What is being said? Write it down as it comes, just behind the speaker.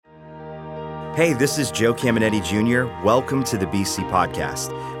Hey, this is Joe Caminetti Jr. Welcome to the BC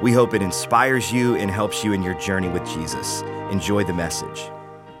Podcast. We hope it inspires you and helps you in your journey with Jesus. Enjoy the message.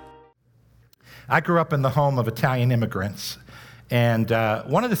 I grew up in the home of Italian immigrants, and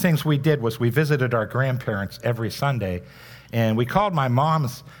one of the things we did was we visited our grandparents every Sunday, and we called my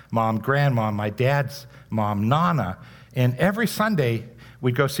mom's mom Grandma, my dad's mom Nana, and every Sunday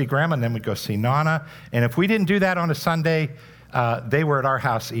we'd go see Grandma and then we'd go see Nana, and if we didn't do that on a Sunday, they were at our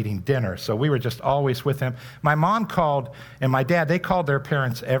house eating dinner, so we were just always with them. My mom called, and my dad, they called their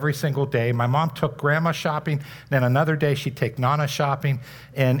parents every single day. My mom took Grandma shopping, then another day she'd take Nana shopping,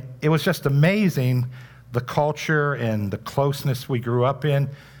 and it was just amazing, the culture and the closeness we grew up in.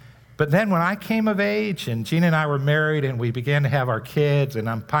 But then when I came of age, and Gina and I were married, and we began to have our kids, and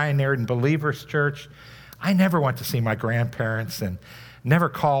I'm pioneered in Believers Church, I never went to see my grandparents and never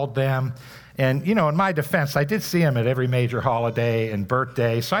called them. And, you know, in my defense, I did see them at every major holiday and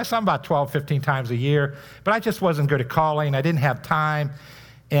birthday. So I saw them about 12, 15 times a year. But I just wasn't good at calling. I didn't have time.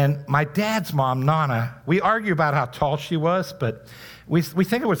 And my dad's mom, Nana, we argue about how tall she was, but we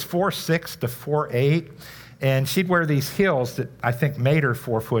think it was 4'6" to 4'8". And she'd wear these heels that I think made her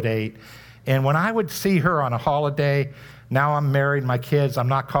 4'8". And when I would see her on a holiday, now I'm married, my kids, I'm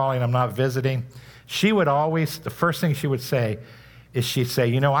not calling, I'm not visiting, she would always, the first thing she would say is she'd say,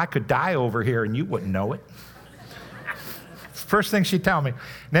 you know, I could die over here and you wouldn't know it. First thing she'd tell me.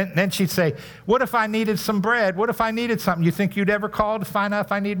 Then she'd say, what if I needed some bread? What if I needed something? You think you'd ever call to find out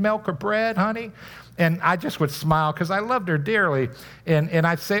if I need milk or bread, honey? And I just would smile because I loved her dearly. And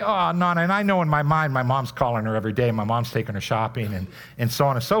I'd say, oh, Nana. And I know in my mind, my mom's calling her every day. My mom's taking her shopping and so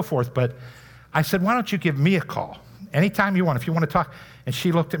on and so forth. But I said, why don't you give me a call? Anytime you want, if you want to talk. And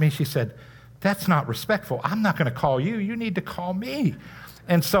she looked at me, she said, that's not respectful. I'm not going to call you. You need to call me.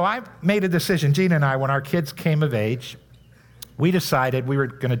 And so I made a decision, Gina and I, when our kids came of age, we decided we were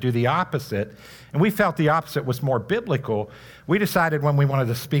going to do the opposite. And we felt the opposite was more biblical. We decided when we wanted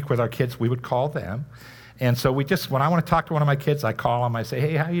to speak with our kids, we would call them. And so when I want to talk to one of my kids, I call them. I say,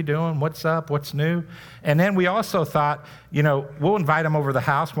 hey, how you doing? What's up? What's new? And then we also thought, you know, we'll invite them over to the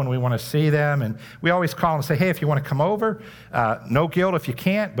house when we want to see them. And we always call and say, hey, if you want to come over, no guilt if you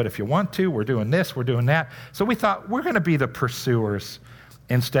can't, but if you want to, we're doing this, we're doing that. So we thought we're going to be the pursuers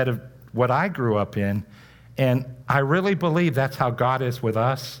instead of what I grew up in. And I really believe that's how God is with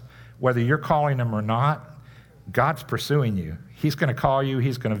us. Whether you're calling him or not, God's pursuing you. He's going to call you.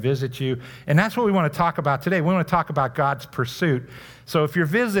 He's going to visit you. And that's what we want to talk about today. We want to talk about God's pursuit. So if you're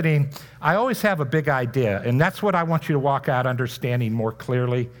visiting, I always have a big idea, and that's what I want you to walk out understanding more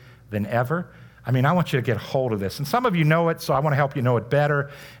clearly than ever. I mean, I want you to get a hold of this. And some of you know it, so I want to help you know it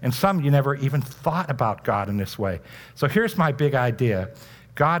better. And some you never even thought about God in this way. So here's my big idea.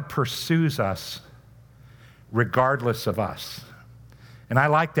 God pursues us regardless of us. And I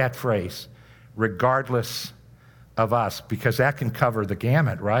like that phrase, regardless of us, because that can cover the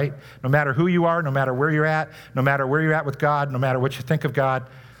gamut, right? No matter who you are, no matter where you're at, no matter where you're at with God, no matter what you think of God,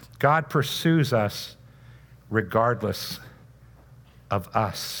 God pursues us regardless of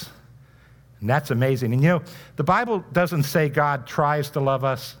us. And that's amazing. And you know, the Bible doesn't say God tries to love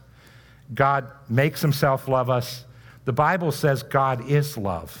us, God makes himself love us. The Bible says God is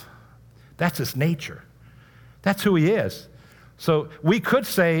love. That's his nature. That's who he is. So we could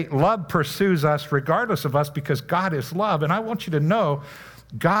say love pursues us regardless of us because God is love. And I want you to know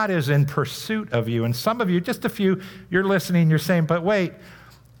God is in pursuit of you. And some of you, just a few, you're listening, you're saying, but wait,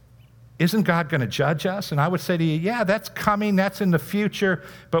 isn't God going to judge us? And I would say to you, yeah, that's coming, that's in the future.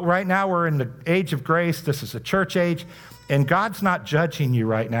 But right now we're in the age of grace. This is a church age. And God's not judging you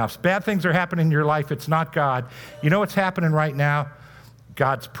right now. If bad things are happening in your life, it's not God. You know what's happening right now?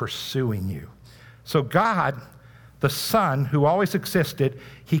 God's pursuing you. So God, the Son, who always existed,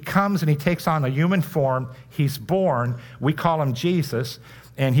 he comes and he takes on a human form. He's born. We call him Jesus.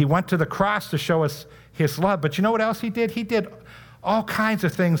 And he went to the cross to show us his love. But you know what else he did? He did all kinds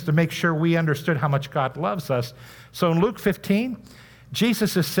of things to make sure we understood how much God loves us. So in Luke 15,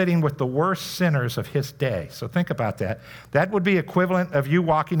 Jesus is sitting with the worst sinners of his day. So think about that. That would be equivalent of you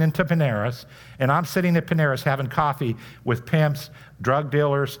walking into Panera's, and I'm sitting at Panera's having coffee with pimps, drug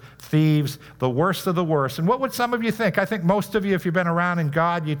dealers, thieves, the worst of the worst. And what would some of you think? I think most of you, if you've been around in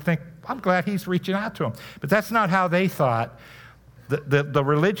God, you'd think, I'm glad he's reaching out to them. But that's not how they thought. The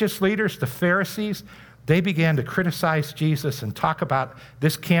religious leaders, the Pharisees, they began to criticize Jesus and talk about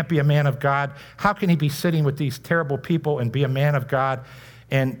this can't be a man of God. How can he be sitting with these terrible people and be a man of God?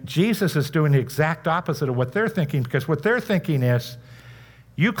 And Jesus is doing the exact opposite of what they're thinking, because what they're thinking is,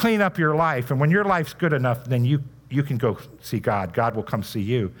 you clean up your life, and when your life's good enough, then you can go see God. God will come see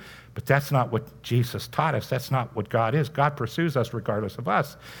you. But that's not what Jesus taught us. That's not what God is. God pursues us regardless of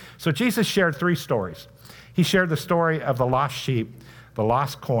us. So Jesus shared 3 stories. He shared the story of the lost sheep, the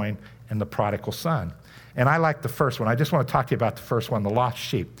lost coin, and the prodigal son. And I like the first one. I just want to talk to you about the first one, the lost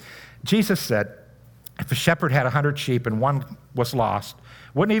sheep. Jesus said, if a shepherd had 100 sheep and one was lost,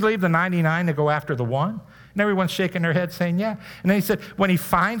 wouldn't he leave the 99 to go after the one? And everyone's shaking their head saying, yeah. And then he said, when he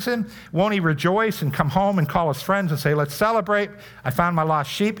finds him, won't he rejoice and come home and call his friends and say, let's celebrate. I found my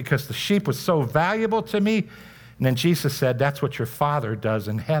lost sheep because the sheep was so valuable to me. And then Jesus said, that's what your Father does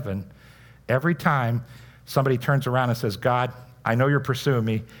in heaven. Every time somebody turns around and says, God, I know you're pursuing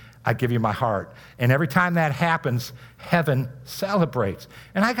me. I give you my heart. And every time that happens, heaven celebrates.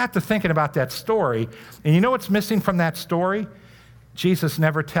 And I got to thinking about that story. And you know what's missing from that story? Jesus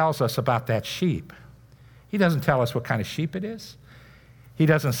never tells us about that sheep. He doesn't tell us what kind of sheep it is. He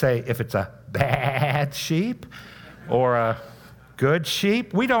doesn't say if it's a bad sheep or a good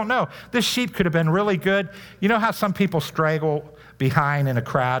sheep. We don't know. This sheep could have been really good. You know how some people straggle behind in a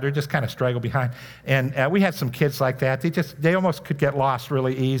crowd, or just kind of straggle behind. And we had some kids like that. They almost could get lost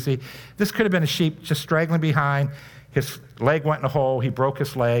really easy. This could have been a sheep just straggling behind. His leg went in a hole. He broke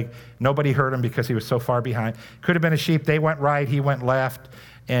his leg. Nobody hurt him because he was so far behind. Could have been a sheep. They went right. He went left.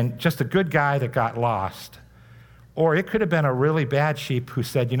 And just a good guy that got lost. Or it could have been a really bad sheep who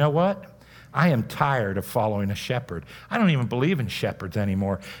said, you know what? I am tired of following a shepherd. I don't even believe in shepherds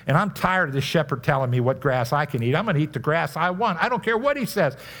anymore. And I'm tired of this shepherd telling me what grass I can eat. I'm going to eat the grass I want. I don't care what he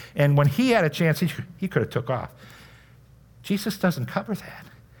says. And when he had a chance, he could have took off. Jesus doesn't cover that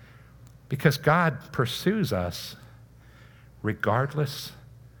because God pursues us regardless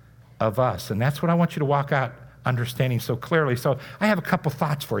of us. And that's what I want you to walk out understanding so clearly. So I have a couple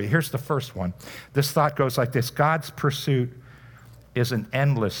thoughts for you. Here's the first one. This thought goes like this. God's pursuit is an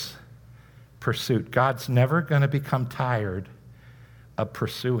endless pursuit. God's never going to become tired of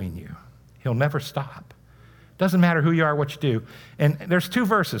pursuing you. He'll never stop. Doesn't matter who you are, what you do. And there's 2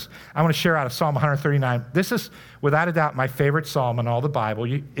 verses I want to share out of Psalm 139. This is, without a doubt, my favorite psalm in all the Bible.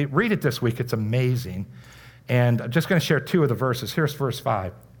 Read it this week. It's amazing. And I'm just going to share 2 of the verses. Here's verse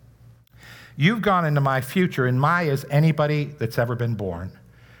 5. You've gone into my future, and my is anybody that's ever been born.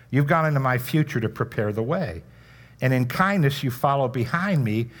 You've gone into my future to prepare the way. And in kindness, you follow behind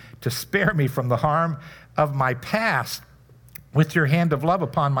me to spare me from the harm of my past. With your hand of love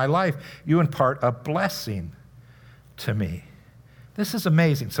upon my life, you impart a blessing to me. This is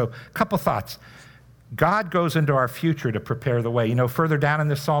amazing. So a couple thoughts. God goes into our future to prepare the way. You know, further down in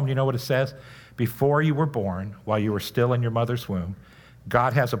this psalm, you know what it says? Before you were born, while you were still in your mother's womb,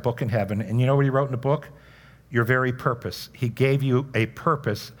 God has a book in heaven. And you know what he wrote in the book? Your very purpose. He gave you a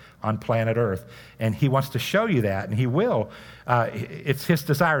purpose on planet Earth. And he wants to show you that, and he will. It's his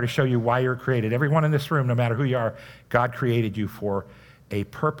desire to show you why you're created. Everyone in this room, no matter who you are, God created you for a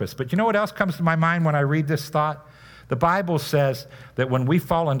purpose. But you know what else comes to my mind when I read this thought? The Bible says that when we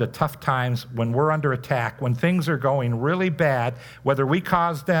fall into tough times, when we're under attack, when things are going really bad, whether we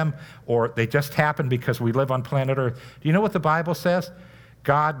caused them or they just happen because we live on planet Earth, do you know what the Bible says?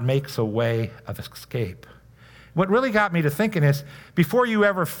 God makes a way of escape. What really got me to thinking is, before you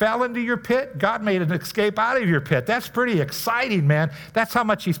ever fell into your pit, God made an escape out of your pit. That's pretty exciting, man. That's how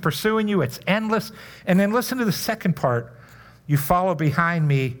much he's pursuing you. It's endless. And then listen to the second part. You follow behind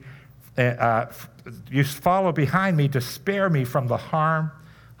me. You follow behind me to spare me from the harm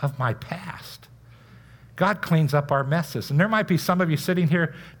of my past. God cleans up our messes. And there might be some of you sitting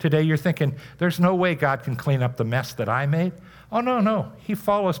here today, you're thinking, there's no way God can clean up the mess that I made. Oh, no. He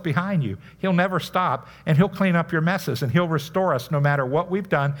follows behind you. He'll never stop, and he'll clean up your messes, and he'll restore us no matter what we've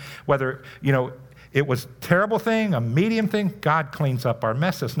done, whether, it was a terrible thing, a medium thing, God cleans up our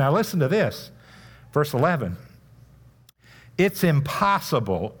messes. Now listen to this, verse 11. It's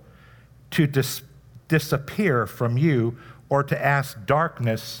impossible to disappear from you or to ask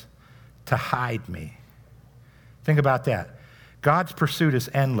darkness to hide me. Think about that. God's pursuit is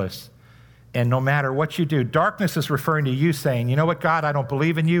endless. And no matter what you do, darkness is referring to you saying, you know what, God, I don't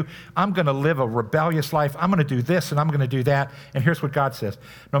believe in you. I'm going to live a rebellious life. I'm going to do this and I'm going to do that. And here's what God says.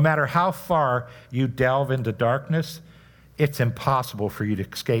 No matter how far you delve into darkness, it's impossible for you to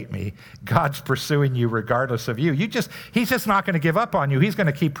escape me. God's pursuing you regardless of you. He's just not going to give up on you. He's going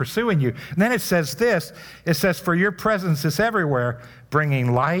to keep pursuing you. And then it says this. It says, for your presence is everywhere,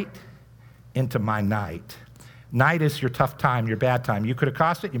 bringing light into my night. Night is your tough time, your bad time. You could have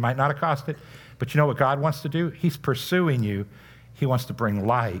caused it, you might not have caused it, but you know what God wants to do? He's pursuing you. He wants to bring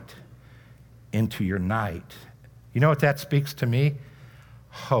light into your night. You know what that speaks to me?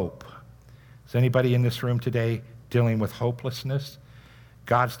 Hope. Is anybody in this room today dealing with hopelessness?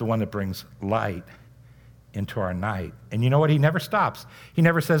 God's the one that brings light into our night. And you know what? He never stops. He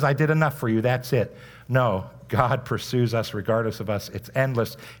never says, I did enough for you, that's it. No, God pursues us regardless of us. It's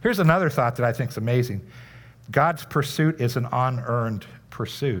endless. Here's another thought that I think is amazing. God's pursuit is an unearned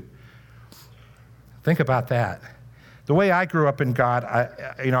pursuit. Think about that. The way I grew up in God,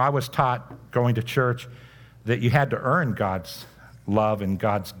 I was taught going to church that you had to earn God's love and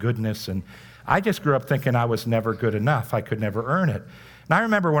God's goodness. And I just grew up thinking I was never good enough. I could never earn it. And I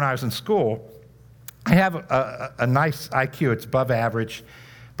remember when I was in school, I have a nice IQ. It's above average.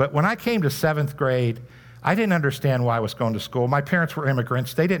 But when I came to 7th grade, I didn't understand why I was going to school. My parents were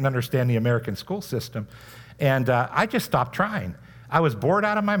immigrants. They didn't understand the American school system. And I just stopped trying. I was bored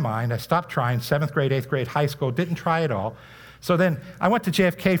out of my mind. I stopped trying. 7th grade, 8th grade, high school, didn't try at all. So then I went to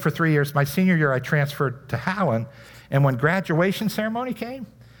JFK for 3 years. My senior year, I transferred to Howland. And when graduation ceremony came,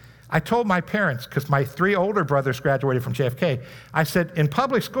 I told my parents, because my 3 older brothers graduated from JFK, I said, in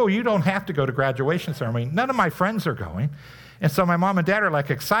public school, you don't have to go to graduation ceremony. None of my friends are going. And so my mom and dad are like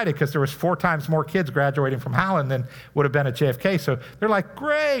excited because there was 4 times more kids graduating from Howland than would have been at JFK. So they're like,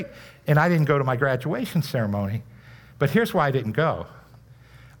 great. And I didn't go to my graduation ceremony. But here's why I didn't go.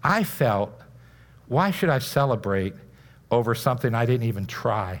 I felt, why should I celebrate over something I didn't even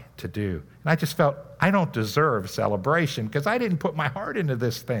try to do? And I just felt, I don't deserve celebration because I didn't put my heart into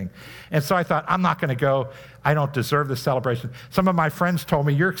this thing. And so I thought, I'm not going to go. I don't deserve the celebration. Some of my friends told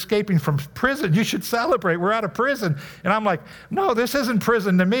me, you're escaping from prison. You should celebrate. We're out of prison. And I'm like, no, this isn't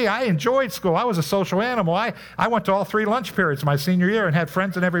prison to me. I enjoyed school. I was a social animal. I went to all 3 lunch periods my senior year and had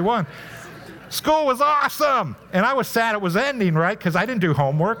friends in every one. School was awesome. And I was sad it was ending, right? Because I didn't do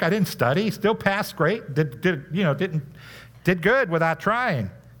homework. I didn't study. Still passed great. Did good without trying.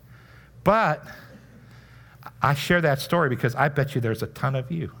 But I share that story because I bet you there's a ton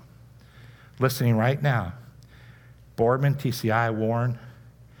of you listening right now, Boardman, TCI, Warren,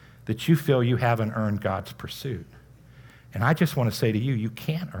 that you feel you haven't earned God's pursuit. And I just want to say to you, you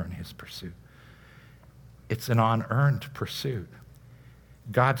can't earn his pursuit. It's an unearned pursuit.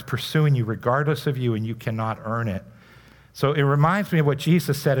 God's pursuing you regardless of you, and you cannot earn it. So it reminds me of what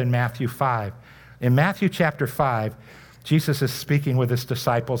Jesus said in Matthew 5. In Matthew chapter 5, Jesus is speaking with his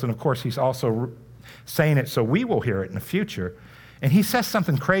disciples, and of course he's also saying it so we will hear it in the future. And he says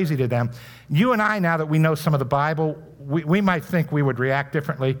something crazy to them. You and I, now that we know some of the Bible, we might think we would react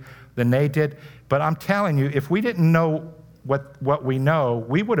differently than they did. But I'm telling you, if we didn't know what we know,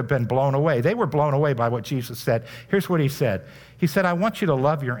 we would have been blown away. They were blown away by what Jesus said. Here's what he said. He said, I want you to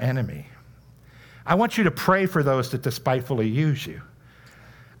love your enemy. I want you to pray for those that despitefully use you.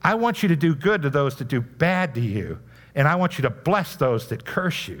 I want you to do good to those that do bad to you. And I want you to bless those that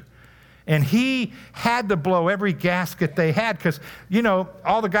curse you. And he had to blow every gasket they had because,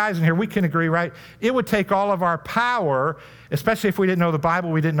 all the guys in here, we can agree, right? It would take all of our power, especially if we didn't know the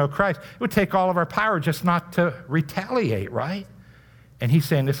Bible, we didn't know Christ. It would take all of our power just not to retaliate, right? And he's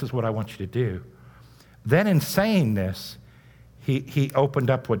saying, this is what I want you to do. Then in saying this, he opened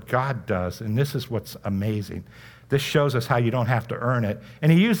up what God does, and this is what's amazing. This shows us how you don't have to earn it.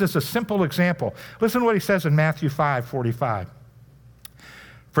 And he uses a simple example. Listen to what he says in Matthew 5:45.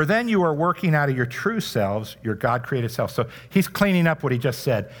 For then you are working out of your true selves, your God-created self. So he's cleaning up what he just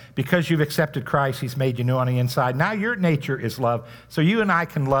said. Because you've accepted Christ, he's made you new on the inside. Now your nature is love. So you and I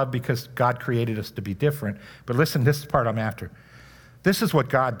can love because God created us to be different. But listen, this is the part I'm after. This is what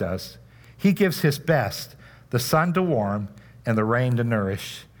God does. He gives his best, the sun to warm and the rain to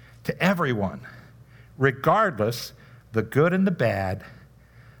nourish, to everyone, regardless, the good and the bad,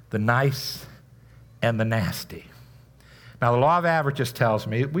 the nice and the nasty. Now, the law of averages tells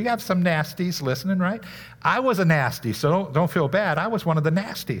me we have some nasties listening, right? I was a nasty, so don't feel bad. I was one of the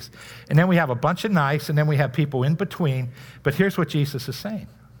nasties. And then we have a bunch of nice, and then we have people in between. But here's what Jesus is saying.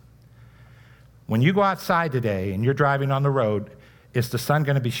 When you go outside today and you're driving on the road, is the sun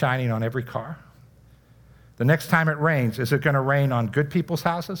going to be shining on every car? The next time it rains, is it going to rain on good people's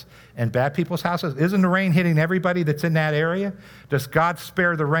houses and bad people's houses? Isn't the rain hitting everybody that's in that area? Does God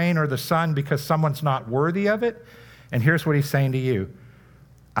spare the rain or the sun because someone's not worthy of it? And here's what he's saying to you.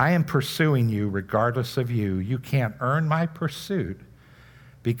 I am pursuing you regardless of you. You can't earn my pursuit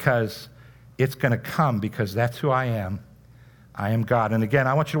because it's going to come because that's who I am. I am God. And again,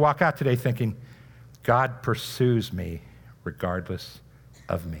 I want you to walk out today thinking, God pursues me regardless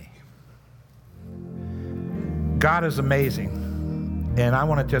of me. God is amazing. And I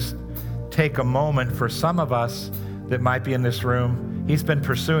want to just take a moment for some of us that might be in this room. He's been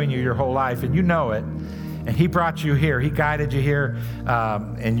pursuing you your whole life, and you know it. And he brought you here. He guided you here,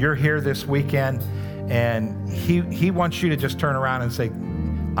 and you're here this weekend. And he wants you to just turn around and say,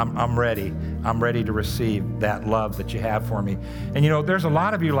 I'm ready. I'm ready to receive that love that you have for me. And there's a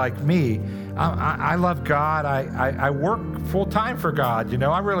lot of you like me. I love God. I work full time for God.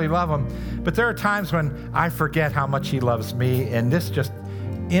 I really love Him. But there are times when I forget how much He loves me, and this just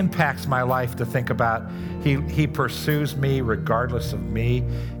impacts my life to think about He pursues me regardless of me.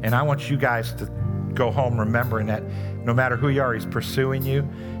 And I want you guys to go home remembering that no matter who you are, He's pursuing you.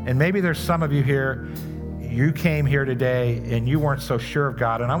 And maybe there's some of you here, you came here today and you weren't so sure of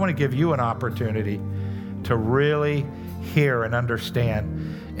God, and I want to give you an opportunity to really hear and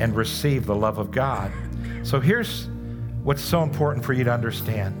understand and receive the love of God. So here's what's so important for you to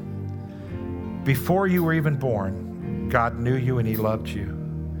understand. Before you were even born, God knew you and He loved you.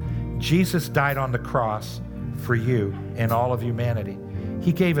 Jesus died on the cross for you and all of humanity.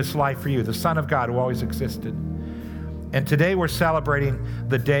 He gave His life for you, the Son of God who always existed. And today we're celebrating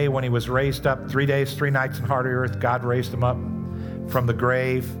the day when He was raised up, 3 days, 3 nights in heart of earth. God raised Him up from the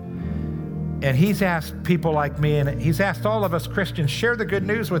grave. And He's asked people like me, and He's asked all of us Christians, share the good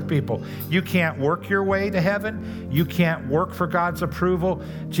news with people. You can't work your way to heaven. You can't work for God's approval.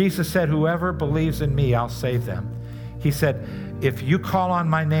 Jesus said, whoever believes in me, I'll save them. He said, if you call on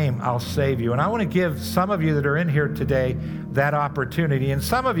my name, I'll save you. And I want to give some of you that are in here today that opportunity. And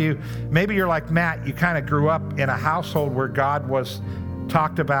some of you, maybe you're like Matt, you kind of grew up in a household where God was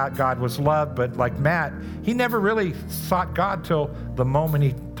talked about, God was loved, but like Matt, he never really sought God till the moment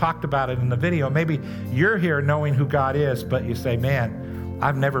he talked about it in the video. Maybe you're here knowing who God is, but you say, man,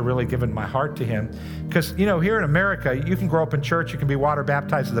 I've never really given my heart to Him. Because, here in America, you can grow up in church, you can be water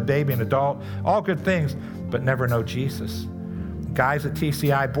baptized as a baby, an adult, all good things, but never know Jesus. Guys at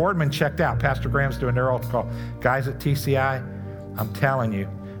TCI, Boardman checked out. Pastor Graham's doing their altar call. Guys at TCI, I'm telling you,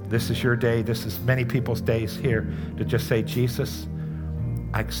 this is your day. This is many people's days here to just say, Jesus,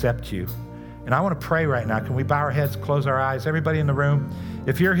 I accept you. And I want to pray right now. Can we bow our heads, close our eyes? Everybody in the room,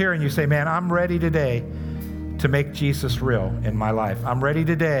 if you're here and you say, man, I'm ready today to make Jesus real in my life. I'm ready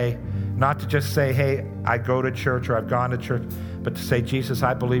today not to just say, hey, I go to church or I've gone to church, but to say, Jesus,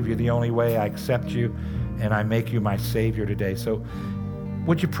 I believe you're the only way. I accept you and I make you my Savior today. So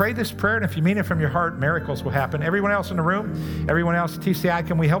would you pray this prayer? And if you mean it from your heart, miracles will happen. Everyone else in the room, everyone else at TCI,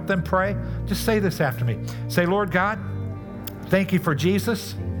 can we help them pray? Just say this after me. Say, Lord God, thank you for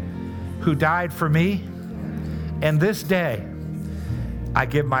Jesus who died for me. And this day, I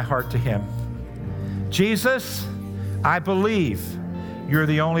give my heart to Him. Jesus, I believe you're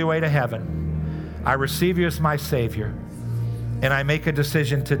the only way to heaven. I receive you as my Savior. And I make a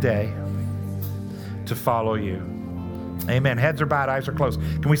decision today to follow you. Amen. Heads are bowed, eyes are closed.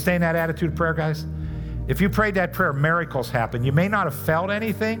 Can we stay in that attitude of prayer, guys? If you prayed that prayer, miracles happen. You may not have felt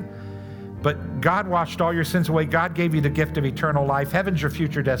anything, but God washed all your sins away. God gave you the gift of eternal life. Heaven's your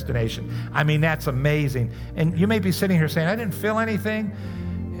future destination. I mean, that's amazing. And you may be sitting here saying, I didn't feel anything.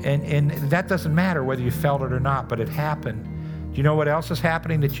 And that doesn't matter whether you felt it or not, but it happened. Do you know what else is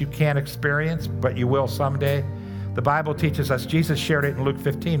happening that you can't experience, but you will someday? The Bible teaches us, Jesus shared it in Luke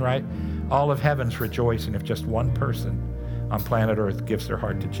 15, right? All of heaven's rejoicing if just one person on planet Earth gives their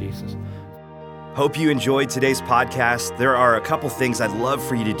heart to Jesus. Hope you enjoyed today's podcast. There are a couple things I'd love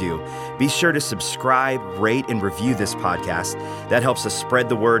for you to do. Be sure to subscribe, rate, and review this podcast. That helps us spread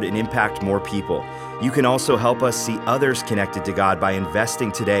the word and impact more people. You can also help us see others connected to God by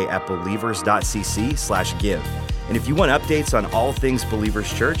investing today at believers.cc/give. And if you want updates on all things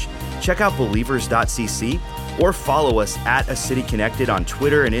Believers Church, check out believers.cc or follow us at A City Connected on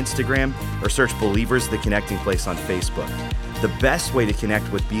Twitter and Instagram, or search Believers The Connecting Place on Facebook. The best way to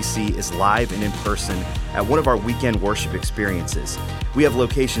connect with BC is live and in person at one of our weekend worship experiences. We have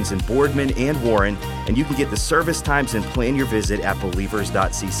locations in Boardman and Warren, and you can get the service times and plan your visit at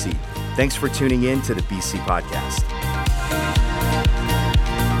believers.cc. Thanks for tuning in to the BC Podcast.